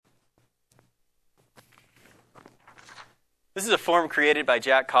This is a form created by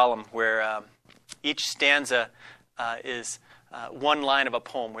Jack Collum where each stanza is one line of a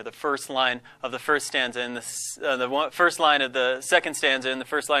poem, where the first line of the first stanza and first line of the second stanza and the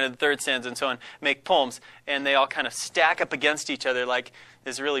first line of the third stanza and so on make poems, and they all kind of stack up against each other like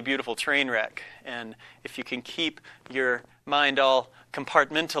this really beautiful train wreck. And if you can keep your mind all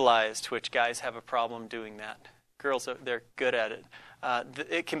compartmentalized, which guys have a problem doing that. Girls, they're good at it.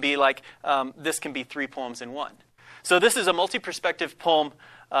 It can be like, this can be 3 poems in one. So this is a multi-perspective poem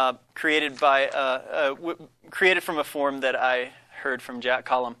created from a form that I heard from Jack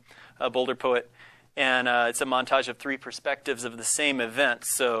Collum, a Boulder poet. And it's a montage of 3 perspectives of the same event.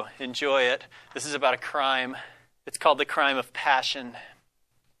 So enjoy it. This is about a crime. It's called The Crime of Passion.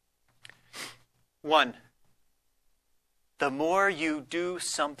 1. The more you do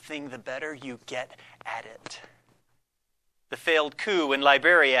something, the better you get at it. The failed coup in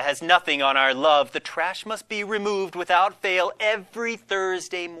Liberia has nothing on our love. The trash must be removed without fail every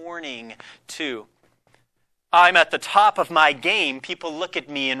Thursday morning. 2. I'm at the top of my game. People look at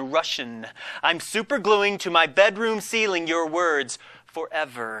me in Russian. I'm supergluing to my bedroom ceiling your words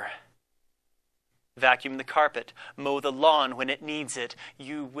forever. Vacuum the carpet. Mow the lawn when it needs it.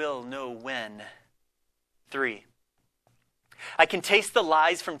 You will know when. 3. I can taste the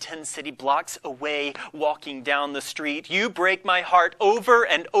lies from 10 city blocks away, walking down the street. You break my heart over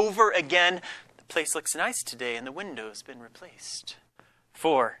and over again. The place looks nice today and the window's been replaced.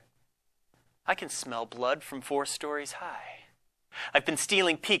 4. I can smell blood from 4 stories high. I've been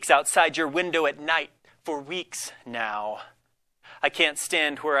stealing peeks outside your window at night for weeks now. I can't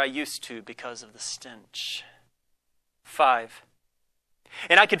stand where I used to because of the stench. 5.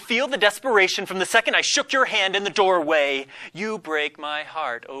 And I could feel the desperation from the second I shook your hand in the doorway. You break my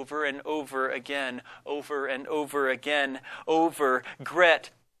heart over and over again, over and over again, over.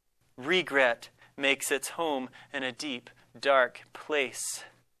 Regret makes its home in a deep, dark place.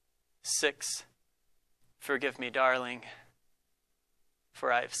 6. Forgive me, darling,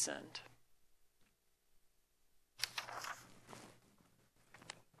 for I've sinned.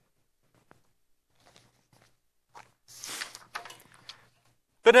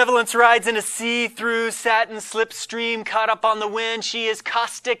 Benevolence rides in a see-through satin slipstream caught up on the wind. She is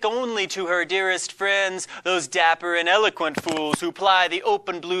caustic only to her dearest friends, those dapper and eloquent fools who ply the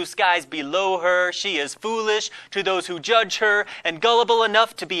open blue skies below her. She is foolish to those who judge her and gullible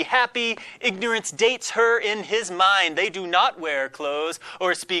enough to be happy. Ignorance dates her in his mind. They do not wear clothes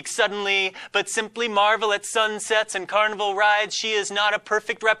or speak suddenly, but simply marvel at sunsets and carnival rides. She is not a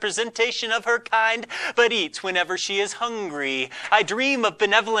perfect representation of her kind, but eats whenever she is hungry. I dream of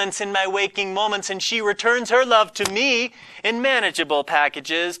benevolence in my waking moments, and she returns her love to me in manageable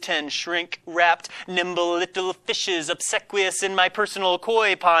packages, 10 shrink-wrapped, nimble little fishes obsequious in my personal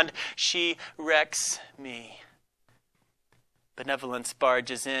koi pond. She wrecks me. Benevolence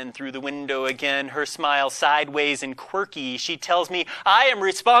barges in through the window again, her smile sideways and quirky. She tells me I am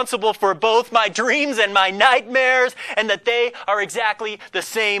responsible for both my dreams and my nightmares, and that they are exactly the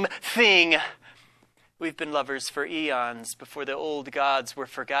same thing. We've been lovers for eons, before the old gods were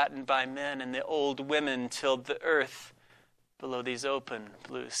forgotten by men and the old women tilled the earth below these open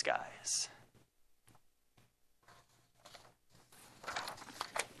blue skies.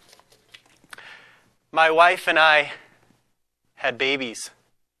 My wife and I had babies,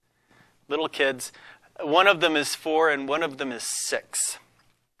 little kids. One of them is 4 and one of them is 6.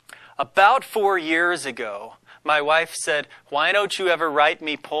 About 4 years ago, my wife said, "Why don't you ever write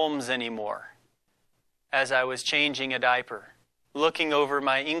me poems anymore?" As I was changing a diaper, looking over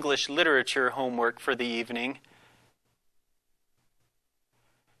my English literature homework for the evening,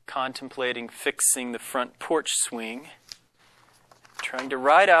 contemplating fixing the front porch swing, trying to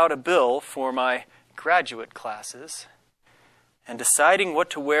write out a bill for my graduate classes, and deciding what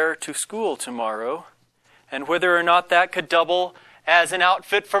to wear to school tomorrow, and whether or not that could double as an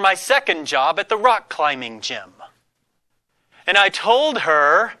outfit for my second job at the rock climbing gym. And I told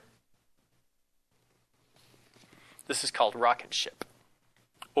her, this is called Rocket Ship,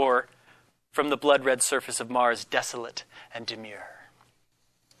 or From the Blood-Red Surface of Mars, Desolate and Demure.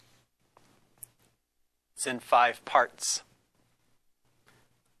 It's in 5 parts.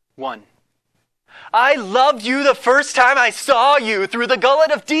 1. I loved you the first time I saw you, through the gullet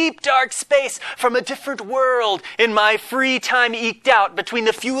of deep, dark space, from a different world, in my free time eked out between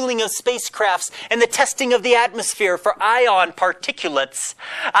the fueling of spacecrafts and the testing of the atmosphere for ion particulates.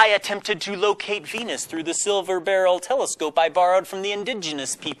 I attempted to locate Venus through the silver barrel telescope I borrowed from the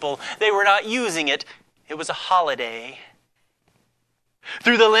indigenous people. They were not using it. It was a holiday.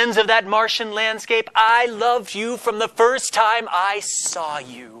 Through the lens of that Martian landscape, I loved you from the first time I saw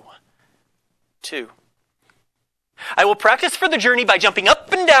you. 2. I will practice for the journey by jumping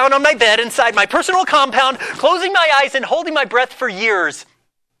up and down on my bed inside my personal compound, closing my eyes and holding my breath for years.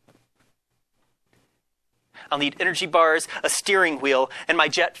 I'll need energy bars, a steering wheel, and my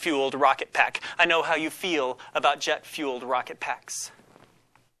jet-fueled rocket pack. I know how you feel about jet-fueled rocket packs.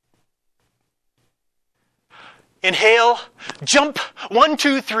 Inhale, jump, 1,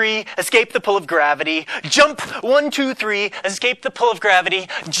 2, 3, escape the pull of gravity. Jump, 1, 2, 3, escape the pull of gravity.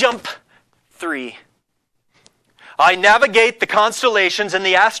 Jump, 3. I navigate the constellations and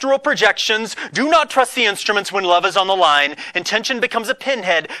the astral projections. Do not trust the instruments when love is on the line. Intention becomes a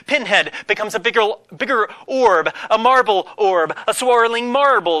pinhead. Pinhead becomes a bigger orb, a marble orb, a swirling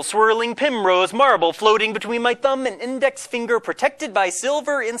marble, swirling primrose marble floating between my thumb and index finger, protected by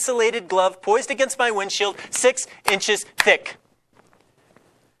silver insulated glove poised against my windshield, 6 inches thick.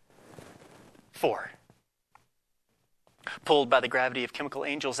 4. Pulled by the gravity of chemical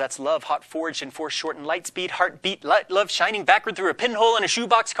angels, that's love, hot forged and force shortened light speed, heartbeat, light, love shining backward through a pinhole in a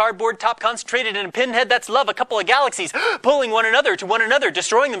shoebox, cardboard top concentrated in a pinhead, that's love, a couple of galaxies, pulling one another to one another,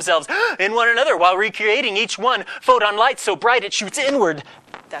 destroying themselves in one another while recreating each one, photon light so bright it shoots inward,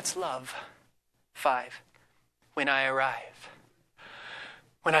 that's love. 5. When I arrive.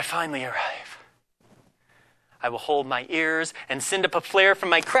 When I finally arrive. I will hold my ears and send up a flare from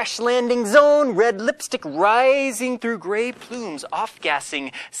my crash landing zone, red lipstick rising through gray plumes,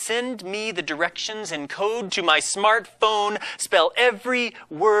 off-gassing. Send me the directions in code to my smartphone. Spell every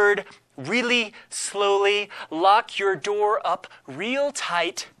word really slowly. Lock your door up real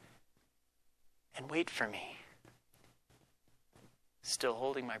tight and wait for me. Still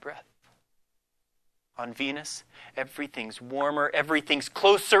holding my breath. On Venus, everything's warmer, everything's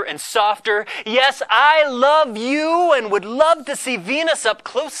closer and softer. Yes, I love you and would love to see Venus up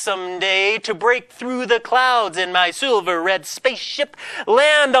close someday, to break through the clouds in my silver red spaceship,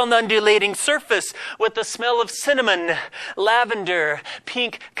 land on the undulating surface with the smell of cinnamon, lavender,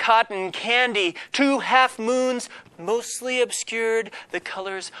 pink cotton candy, 2 half moons, mostly obscured, the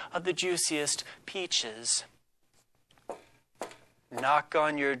colors of the juiciest peaches. Knock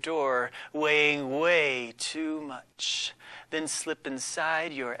on your door, weighing way too much. Then slip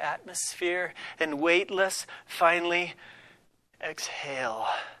inside your atmosphere and weightless, finally exhale.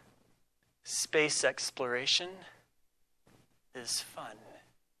 Space exploration is fun.